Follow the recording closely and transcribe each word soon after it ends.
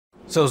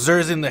So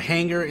Zer's in the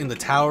hangar in the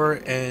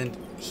tower, and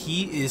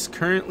he is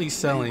currently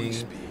selling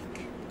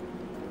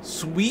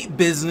Sweet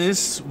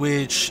Business,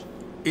 which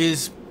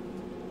is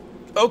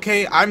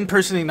okay. I'm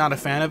personally not a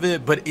fan of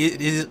it, but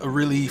it is a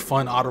really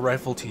fun auto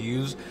rifle to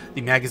use.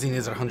 The magazine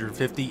is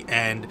 150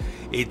 and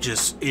it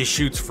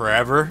shoots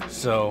forever.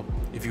 So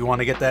if you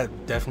want to get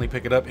that, definitely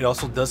pick it up. It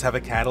also does have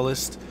a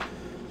catalyst.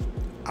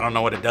 I don't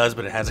know what it does,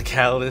 but it has a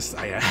catalyst.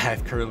 I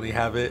currently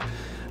have it.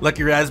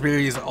 Lucky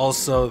Raspberry is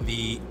also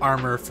the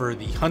armor for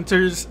the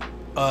hunters.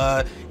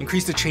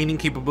 Increase the chaining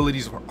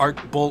capabilities for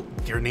arc, bolt,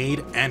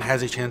 grenade, and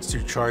has a chance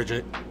to charge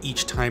it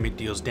each time it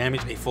deals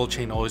damage. A full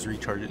chain always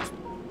recharges.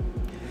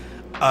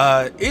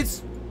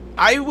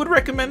 I would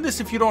recommend this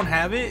if you don't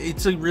have it.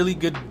 It's a really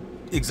good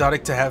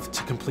exotic to have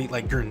to complete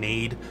like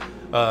grenade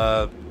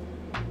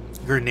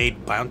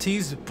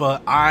bounties,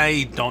 but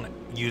I don't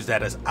use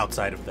that as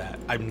outside of that.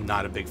 I'm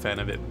not a big fan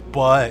of it,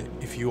 but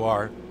if you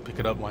are, pick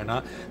it up, why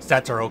not?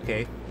 Stats are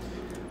okay.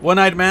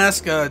 One-eyed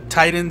mask,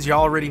 Titans,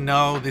 y'all already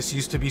know this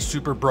used to be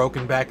super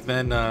broken back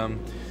then.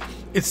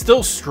 It's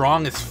still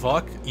strong as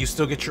fuck. You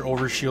still get your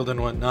overshield and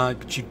whatnot,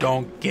 but you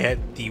don't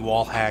get the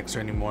wall hacks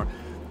anymore.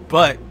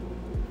 But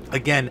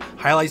again,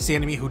 highlights the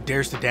enemy who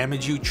dares to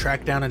damage you.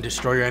 Track down and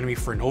destroy your enemy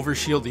for an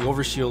overshield. The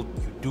overshield,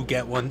 you do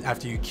get one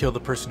after you kill the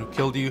person who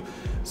killed you.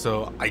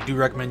 So I do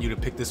recommend you to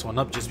pick this one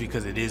up just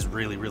because it is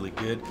really, really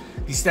good.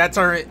 The stats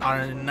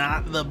are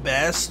not the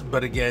best,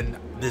 but again,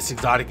 this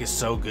exotic is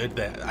so good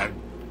that the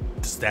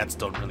stats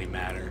don't really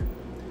matter.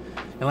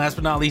 And last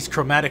but not least,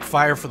 Chromatic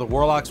Fire for the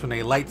Warlocks. When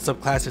a light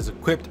subclass is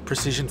equipped,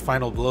 precision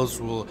final blows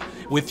will,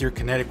 with your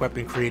kinetic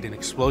weapon, create an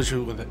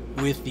explosion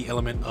with the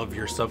element of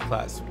your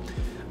subclass.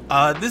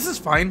 This is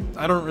fine.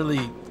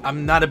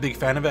 I'm not a big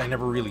fan of it. I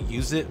never really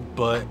use it,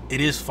 but it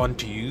is fun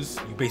to use.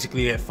 You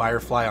basically get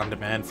Firefly on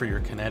demand for your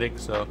kinetic,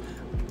 so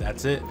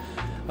that's it.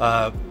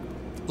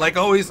 Like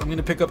always, I'm going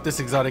to pick up this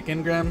exotic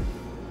engram.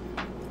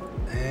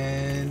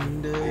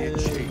 And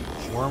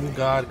Worm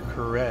God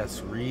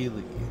Caress,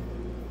 really?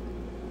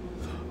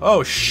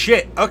 Oh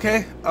shit,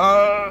 okay.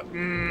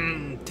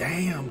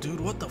 Damn, dude,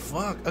 what the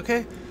fuck?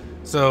 Okay,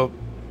 so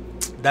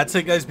that's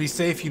it, guys. Be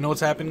safe. You know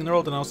what's happening in the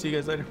world, and I'll see you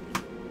guys later.